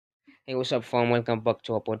Hey, what's up, fam? Welcome back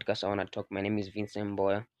to our podcast. I want to talk. My name is Vincent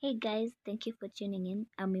Boya. Hey guys, thank you for tuning in.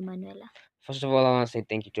 I'm Emanuela. First of all, I want to say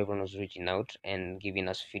thank you to everyone who's reaching out and giving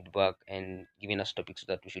us feedback and giving us topics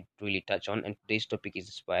that we should really touch on. And today's topic is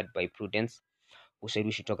inspired by Prudence, who said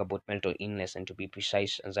we should talk about mental illness and, to be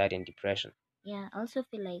precise, anxiety and depression. Yeah, I also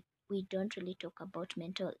feel like we don't really talk about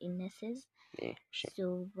mental illnesses. Yeah, sure.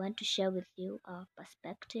 So want to share with you our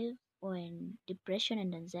perspective on depression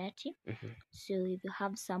and anxiety. hmm So if you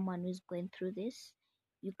have someone who's going through this,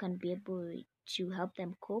 you can be able to help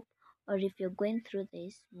them cope. Or if you're going through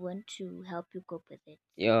this, we want to help you cope with it.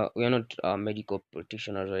 Yeah, we are not medical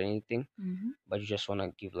practitioners or anything, Mm-hmm. but you just want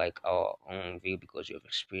to give like our own view because you've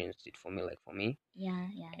experienced it. For me, Yeah,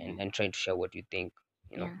 yeah, yeah, and trying to share what you think.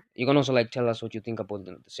 yeah, You can also like tell us what you think about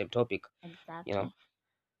the same topic. You know, exactly.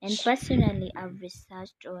 And personally, I've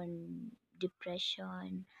researched on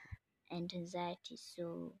depression and anxiety.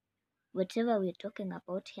 So whatever we're talking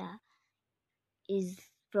about here is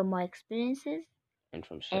from our experiences and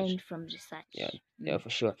from such. and from Yeah, research. yeah, for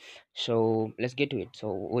sure. So let's get to it.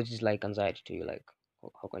 So what is like anxiety to you? Like,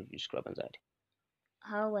 how can you describe anxiety?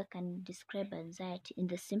 How I can describe anxiety in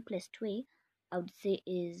the simplest way, I would say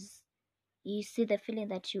is you see the feeling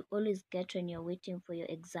that you always get when you're waiting for your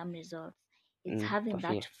exam results. It's having For fear.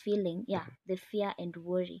 that feeling, yeah, the fear and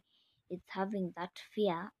worry. It's having that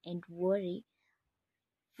fear and worry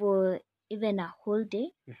for even a whole day,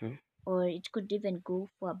 Mm-hmm. or it could even go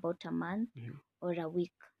for about a month Mm-hmm. or a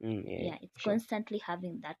week. Yeah, yeah, Yeah, it's for sure. constantly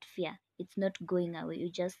having that fear. It's not going away. You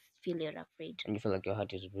just feel you're afraid. And you feel like your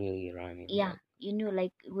heart is really rhyming. Yeah, Like,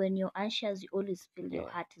 like when you're anxious, you always feel your yeah,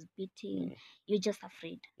 heart is beating. yeah, You're just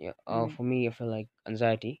afraid. yeah. Mm. For me, I feel like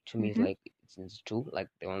anxiety to me is Mm-hmm. like it's two, like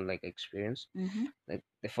the one like experience. Mm-hmm. Like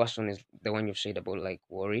the first one is the one you've said about like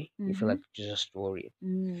worry. You feel Mm-hmm. like you're just worried,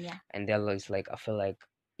 Yeah. and the other is like I feel like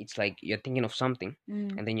it's like you're thinking of something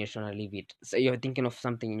Mm. and then you're trying to leave it. So you're thinking of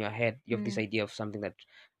something in your head. You have this Mm. idea of something that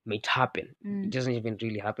might happen. It Mm. doesn't even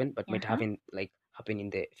really happen, but might Uh-huh. happen in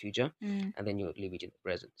the future, Mm. and then you leave it in the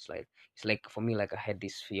present. It's like for me, like I had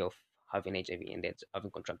this fear of having HIV and AIDS,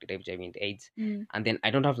 having contracted HIV and AIDS, Mm. and then I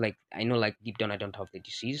don't have like I know like deep down I don't have the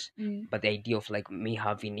disease, Mm. but the idea of like me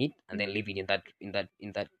having it and then Mm. living in that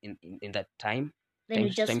Then you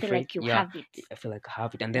just time feel frame. like you Yeah, have it. I feel like I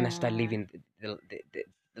have it, and then I start Uh, living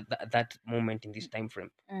that moment in this time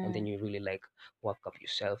frame, and uh, then you really like work up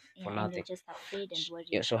yourself for yeah, and you're nothing. just afraid and Yeah,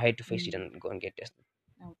 worried. so I had to face it Mm. and go and get tested.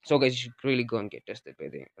 So Okay. guys, you should really go and get tested by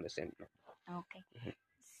the on the same note. Okay. Mhm.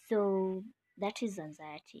 So that is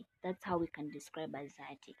anxiety. That's how we can describe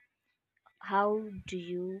anxiety. How do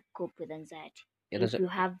you cope with anxiety? Yeah, If you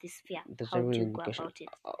have this fear, that's a how do really you good go question. about it?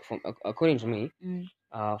 According to me,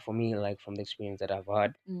 Mm. for me, like from the experience that I've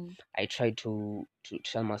had, Mm. I try to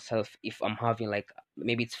tell myself if I'm having like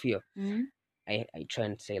maybe it's fear. Mm. I try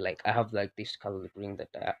and say like I have like this color ring that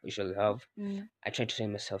I usually have. Mm. I try to say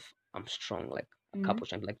myself I'm strong like a Mm. couple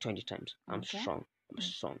times, like 20 times. I'm Okay. strong. I'm Mm.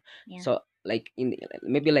 strong. Yeah. So like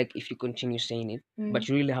maybe like if you continue saying it, Mm. but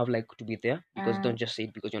you really have like to be there because Uh. don't just say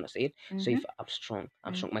it because you wanna say it. So Mm-hmm. if I'm strong,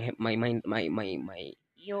 I'm Mm. strong. My mind,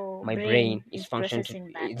 Your my brain brain is is functioning to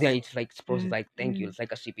processing that. yeah, it's like it's process Mm. like thank you. Mm. It's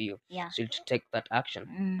like a CPU. Yeah. So you take that action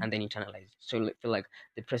Mm. and then internalize it. So you feel like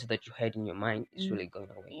the pressure that you had in your mind is Mm. really going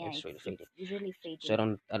away. Yeah. It's really fading. It's really So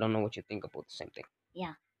fading. I don't know what you think about the same thing.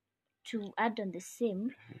 Yeah. To add on the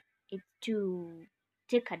same, it's to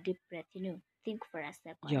take a deep breath. Think for a Yeah,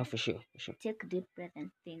 second. for sure, for sure. Take a deep breath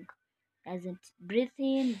and think. Doesn't breathe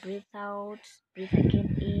in, breathe out, breathe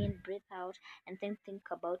again in, breathe out, and then think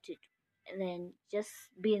about it. And then just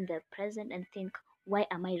be in the present and think, why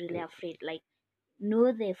am I really Mm, afraid? Like,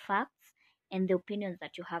 know the facts and the opinions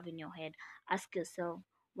that you have in your head. Ask yourself,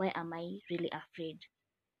 why am I really afraid?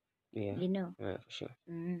 yeah, You know, yeah, for sure.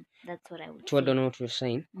 that's what I would To I say. don't know what you're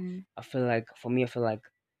saying. Mm. I feel like for me, I feel like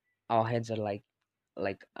our heads are like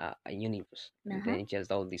a universe, and then Uh-huh. it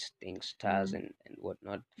just all these things, stars Mm. and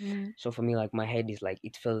whatnot. Mm. So for me, like my head is like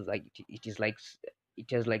it feels like it is like it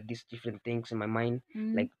has like these different things in my mind,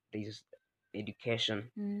 Mm. like there's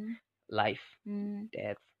education, Mm. life, Mm.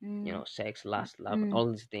 death, Mm. sex, lust, love, Mm.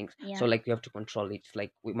 all these things. So Yeah. like we have to control it. It's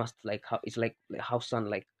like we must like how it's like how sun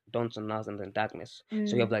like dawns on us and then darkness.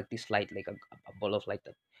 So you Mm. have like this light, like a ball of light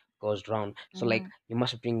that goes round. So like Mm. you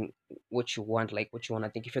must bring what you want, like what you want. I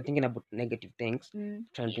think if you're thinking about negative things, Mm.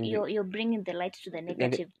 try and bring You're bringing the light to the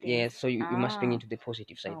negative yeah. things. So you must bring it Ah. to the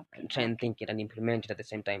positive side and Okay. try and Okay. think it and implement it at the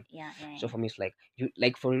same time. Yeah. Yeah. So for me, it's like you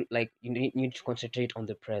like for like you need to concentrate on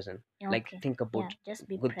the present. Yeah. Like Okay. think Yeah. about Just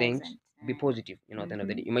be good things, present. be positive. At the end of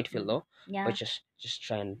the Mm-hmm. day, you might feel Mm. low, but Yeah. just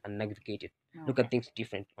try and navigate it. Look at Okay. things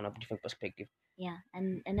different on a different perspective. Yeah.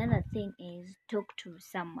 And another thing is talk to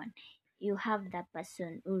someone. you have that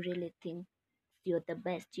person who really thinks you're the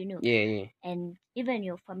best, Yeah, yeah. and even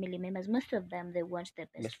your family members, most of them, they want the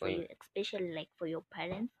best Best for for you. you, especially like for your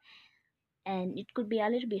parents. And it could be a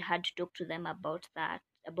little bit hard to talk to them about that,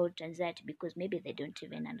 about anxiety, because maybe they don't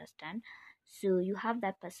even understand. So you have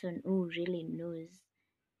that person who really knows,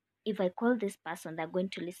 if I call this person, they're going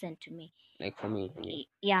to listen to me. Like for me, yeah.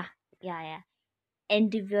 Yeah, yeah, yeah.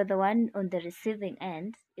 And if you're the one on the receiving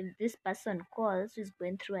end, if this person calls who's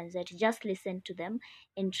going through anxiety, just listen to them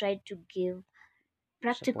and try to give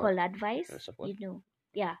Support practical advice, and support.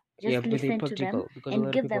 yeah, Yeah, just but they listen to them practical because a and lot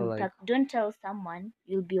of give people are them like, don't tell someone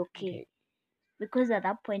you'll be okay, okay, because at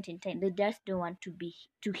that point in time they just don't want to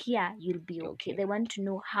hear you'll be okay. okay. They want to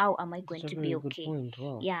know, how am I That's going a to be very good okay? point.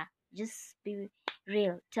 Wow. Yeah, just be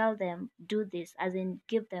real, tell them, do this, as in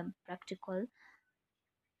give them practical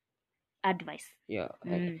advice. Yeah,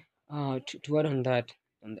 and Mm. to add on that,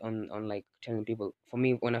 on like telling people, for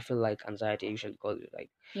me, when I feel like anxiety, I usually call it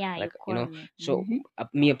Yeah, you like call me. so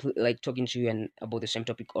like talking to you and about the same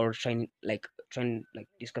topic, or trying like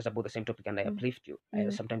discuss about the same topic, and I Mm. uplift you. I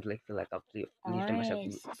Mm. sometimes like feel like I've lifted myself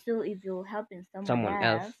Alright, to so if you're helping someone someone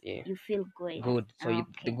else. else, Yeah, you feel good. good. So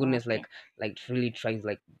the Okay, goodness okay. like really tries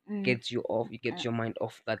like Mm. gets you off, it gets Uh, your mind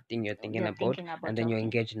off that thing you're thinking you're about, thinking and about, then you're okay,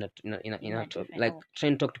 engaged in in a a topic, different, like okay. try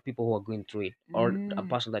and talk to people who are going through it, or a Mm.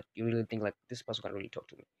 person that you really think like this person can really talk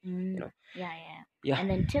to me, you Mm. know. Yeah, yeah. Yeah. And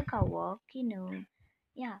then take a walk,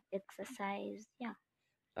 yeah, exercise, yeah,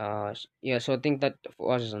 Yeah, so I think that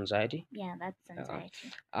for us is anxiety. yeah, that's uh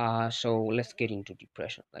anxiety. so let's get into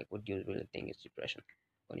depression. Like, what do you really think is depression?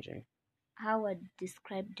 What do you think? How I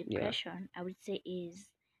describe Yeah. depression, I would say, is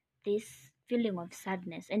this feeling of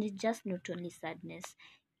sadness, and it's just not only sadness,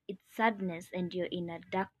 it's sadness, and you're in a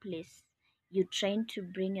dark place. You're trying to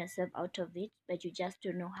bring yourself out of it, but you just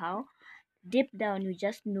don't know how. Deep down, you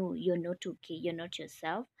just know you're not okay, you're not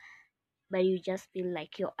yourself, but you just feel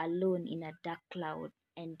like you're alone in a dark cloud,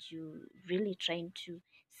 and you really trying to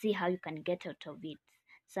see how you can get out of it.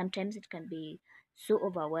 Sometimes it can be so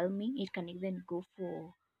overwhelming, it can even go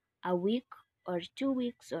for a week or 2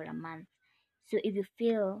 weeks or a month. So if you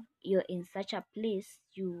feel you're in such a place,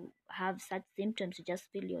 you have such symptoms, you just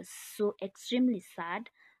feel you're so extremely sad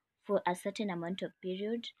for a certain amount of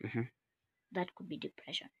period, Mm-hmm. that could be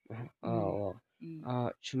depression. Oh, Mm. wow.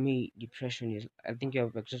 Mm. To me, depression is, I think you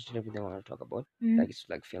have exhausted everything I want to talk about. Mm. Like, it's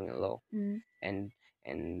like feeling low, Mm. and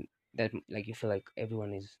and that, like, you feel like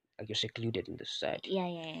everyone is like you're secluded in the society, Yeah,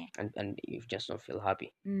 yeah, yeah. and you just don't feel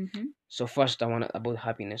happy. Mm-hmm. So first, I want to about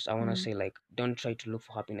happiness. I want to Mm. say, like, don't try to look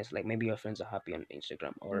for happiness. Like, maybe your friends are happy on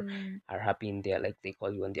Instagram, or Mm. are happy in there, like they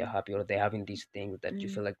call you when they're happy, or they're having these things that you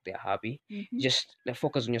Mm. feel like they're happy. Mm-hmm. Just like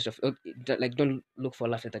focus on yourself. Like, don't look for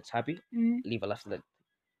a laughter that's happy. Mm. Leave a laughter that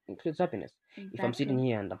includes happiness. If I'm sitting Exactly.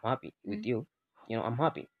 here and I'm happy with Mm. you, I'm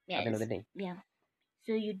happy at the end of Yes. the day. Yeah.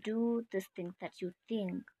 So you do these things that you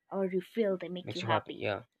think or you feel they make you Makes you happy, happy.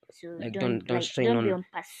 yeah. So Like, don't don't strain don't be on, on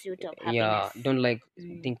pursuit of happiness. yeah. Don't like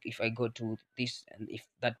Mm. think if I go to this and if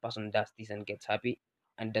that person does this and gets happy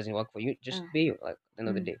and it doesn't work for you, just Uh, be you. Like, at the end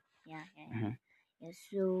of the mm. day. Yeah, yeah, yeah. Hmm. Yeah.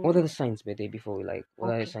 What are So the signs, Betty? Before we like, what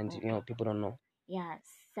are the okay, signs? okay. People don't know. Yeah,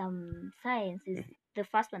 some science is Mhm. the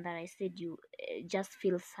first one that I said. You just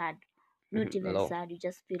feel sad, not even Low. sad. You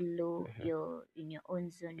just feel low. Hmm. You're in your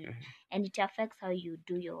own zone, Hmm. and it affects how you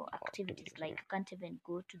do your activities. Activities. Like Yeah. you can't even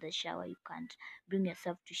go to the shower. You can't bring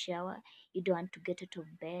yourself to shower. You don't want to get out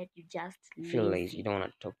of bed. You just You feel lazy. You lazy. don't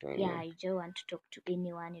want to talk to Yeah, anyone. you don't want to talk to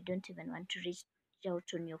anyone. You don't even want to reach out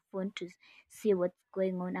on your phone to see what's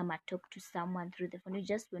going on. I'ma talk to someone through the phone. You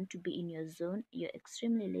just want to be in your zone. You're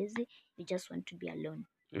extremely lazy. You just want to be alone.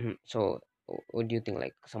 So, what do you think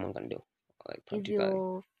like someone can do, like If practically?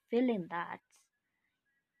 you're feeling that,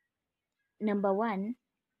 number one,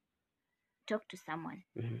 talk to someone.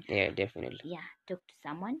 Yeah, definitely. Yeah, talk to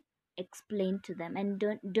someone, explain to them, and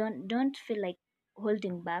don't feel like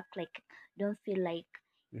holding back. Like, don't feel like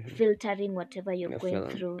Hmm. filtering whatever you're You're going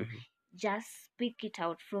feeling. through. Just speak it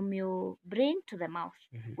out from your brain to the mouth.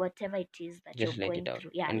 Whatever it is that Just you're let it going out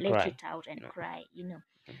through, yeah, and let cry. it out and You know. cry.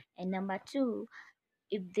 And number two,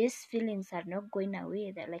 if these feelings are not going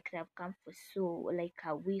away, that like they've come for so like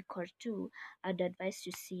a week or two, I'd advise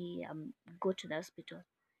to see go to the hospital,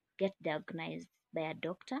 get diagnosed by a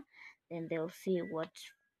doctor. Then they'll see what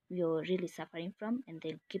you're really suffering from, and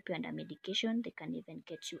they'll keep you under medication. They can even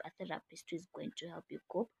get you a therapist who is going to help you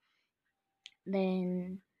cope.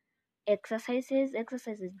 Then exercises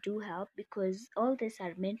do help, because all these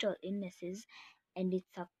are mental illnesses, and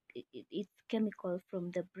it's chemical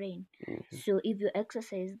from the brain. Hmm. So if you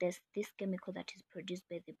exercise, there's this chemical that is produced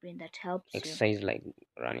by the brain that helps you. Exercise like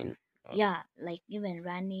running. Or, Yeah, like even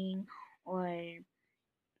running, or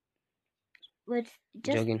but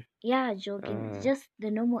just Jogging. yeah, jogging, Uh, just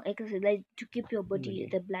the normal exercise, like to keep your body, really.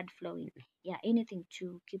 the blood flowing. Yeah, anything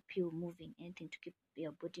to keep you moving, anything to keep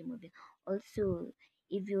your body moving. Also,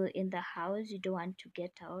 if you're in the house, you don't want to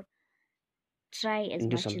get out, try as And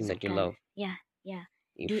do much something as you that you can. love. Yeah, yeah.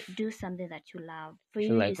 If Do something that you love. For if you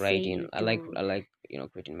you, you like say writing, you I do. like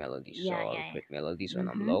creating melodies. So Yeah, I'll yeah, create melodies yeah. when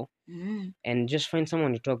I'm Mm-hmm. low, Mm. and just find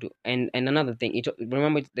someone to talk to. And another thing,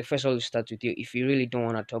 remember the first always starts with you. If you really don't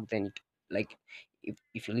want to talk, then like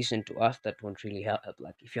if you listen to us, that won't really help.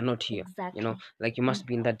 Like if you're not here, Exactly. like you Mm. must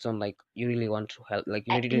be in that zone. Like you really want to help. Like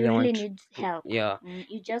you You really really want need to, help. yeah,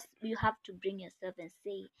 You have to bring yourself and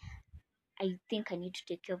say, I think I need to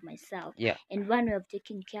take care of myself. yeah, And one way of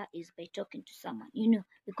taking care is by talking to someone,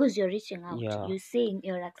 because you're reaching out. yeah. You're saying,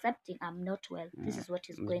 you're accepting, I'm not well. This Mm, is what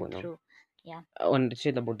is what's going going on? through. Yeah. When they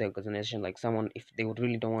said about the organization, like someone, if they would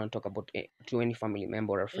really don't want to talk about it to any family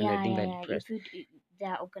member or friend, I Yeah, think yeah, they're yeah. depressed.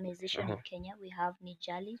 The organization Uh-huh. in Kenya, we have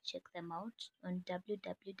Nijali. Check them out on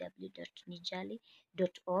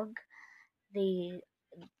www.nijali.org. They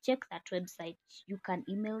check that website. You can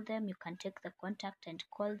email them, you can take the contact and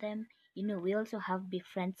call them. We also have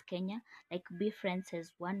Befriends Kenya. Like Befriends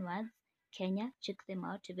has one word, Kenya. Check them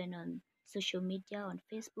out even on social media, on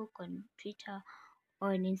Facebook, on Twitter,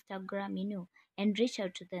 or on Instagram, and reach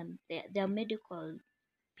out to them. They're medical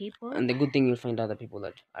people. And the good thing, you'll find other people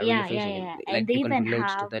that are really Yeah, yeah, facing it. yeah. And Like they you can even relate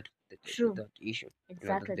to have, that to true, that issue.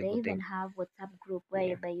 exactly. That's the They good even thing. have WhatsApp group Yeah,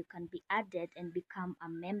 whereby you can be added and become a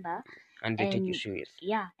member. and they take you And serious.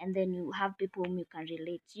 yeah, and then you have people whom you can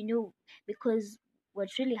relate, because what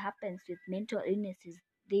really happens with mental illness is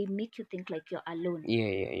they make you think like you're alone. Yeah,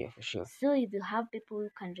 yeah, yeah, for sure. So if you have people who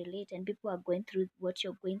can relate and people are going through what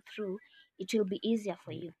you're going through, it will be easier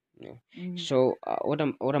for you. Yeah. Mm. So what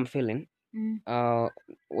I'm feeling, Mm. uh,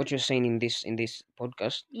 what you're saying in this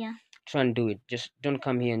podcast, Yeah. try and do it. Just don't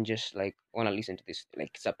come here and just like want to listen to this.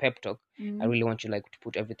 Like it's a pep talk. I Mm. really want you like to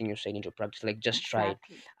put everything you're saying into practice. Like just try it,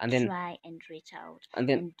 Exactly. and then Try and reach out and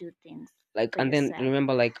then and do things like for and then yourself.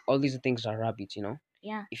 remember, like all these things are habits.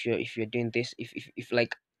 Yeah. If you're doing this, if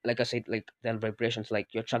like I said, like the vibrations, like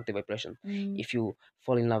you attract the vibration. Mm. If you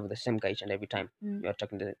fall in love with the same guy each and every time, Mm. you're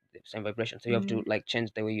attracting the same vibration. So you have to Mm. like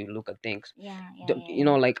change the way you look at things. Yeah, yeah, Don't, yeah,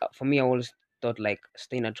 yeah. like for me, I always thought like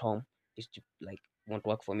staying at home is to like won't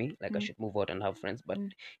work for me. Like I Mm. should move out and have friends. But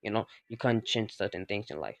Mm. you can't change certain things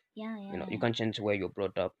in life. Yeah, yeah, You yeah. can't change where you're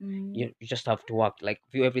brought up. Mm. You just have to work, like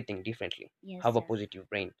view everything differently. Yes, Have a yes. positive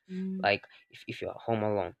brain. Mm. Like if you're home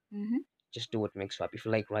alone, Mm-hmm. just do what makes you happy. If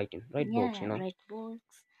you like writing, write Yeah, books. yeah. Write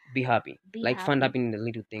books. Be happy. Be Like find happy. happy in the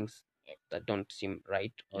little things Eh, that don't seem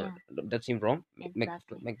right or Yeah, that seem wrong. Make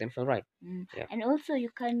exactly. make them feel right. Mm. Yeah. And also, you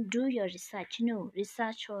can do your research.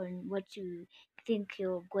 Research on what you think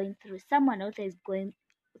you're going through. Someone else is going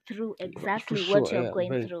through For exactly what sure. you're Yeah. going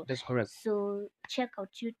Very. through. That's correct. So check out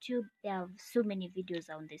YouTube. There are so many videos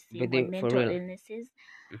on the But same they on for mental real. illnesses.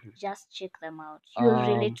 Mhm. Just check them out. You'll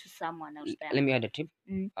relate Um. to someone out there. Let me add a tip.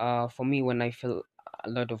 Mm. For me, when I feel a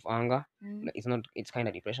lot of anger, Mm. like, it's kind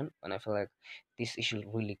of depression. When I feel like this issue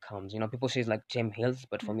really comes, people say it's like gem heals,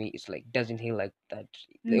 but for Mm. me, it's like doesn't heal like that.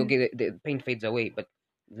 Like, Mm. okay, the pain fades away, but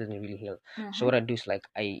it doesn't really heal. So Uh-huh. what I do is like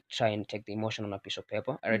I try and take the emotion on a piece of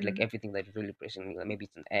paper. I write like Mm. everything that is really pressing me. Like maybe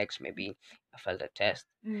it's an ex, maybe I failed a test,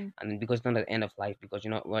 Mm. and then because it's not at the end of life, because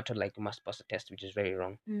we're taught like you must pass a test, which is very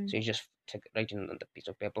wrong. Mm. So you just write it on the piece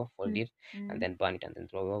of paper, fold Mm. it, and Mm. then burn it and then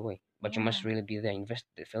throw it away. But you must Yeah, really be there, invest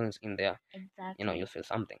the feelings in there. You'll exactly. feel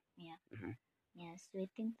something. Yeah. Hmm. Yeah. So I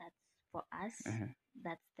think that's for us. Hmm.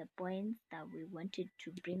 That's the points that we wanted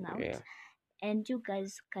to bring out. Yeah, And you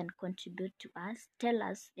guys can contribute to us. Tell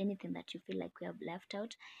us anything that you feel like we have left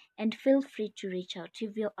out. And feel free to reach out.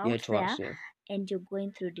 If you're yeah, out to there us, yeah, and you're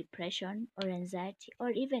going through depression or anxiety or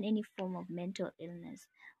even any form of mental illness,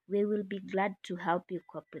 we will be glad to help you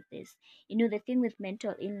cope with this. The thing with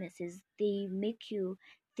mental illness is they make you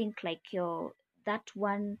think like you're that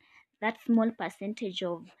small percentage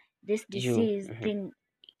of this you, disease thing,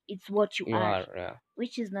 it's what you you are, are, yeah,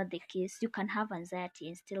 which is not the case. You can have anxiety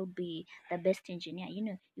and still be the best engineer.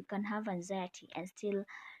 You can have anxiety and still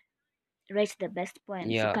write the best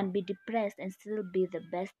poems. You yeah, can be depressed and still be the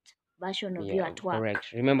best version of you yeah, at work.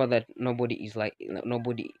 correct. Remember that nobody is like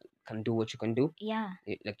nobody can do what you can do. Yeah.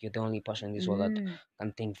 Like you're the only person in this world that Mm,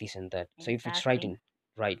 can think this and that. So if it's exactly. writing,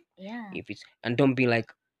 right. Yeah. If it's and don't be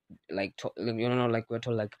like we're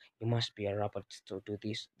told like you must be a rapper to do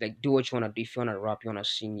this. Like do what you wanna do. If you wanna rap, you wanna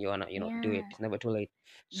sing, you wanna do it. Yeah. It's never too late.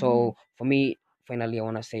 Mm, So for me, finally, I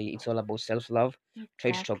wanna say it's all about self love.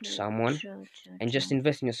 Try to talk to exactly. someone True, true, and just true.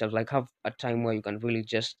 invest in yourself. Like have a time where you can really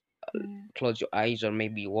just Mm. close your eyes or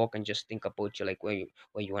maybe walk and just think about you, like where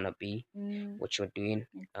you want to be, Mm. what you're doing,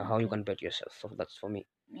 and how you Exactly. can better yourself. So that's for me.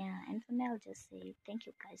 Yeah, and for me, I'll just say thank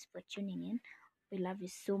you guys for tuning in. We love you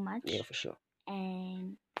so Yeah, much, for sure.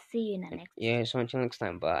 and see you in the next. Yeah, so until next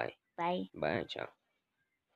time, bye. Bye. Bye, ciao.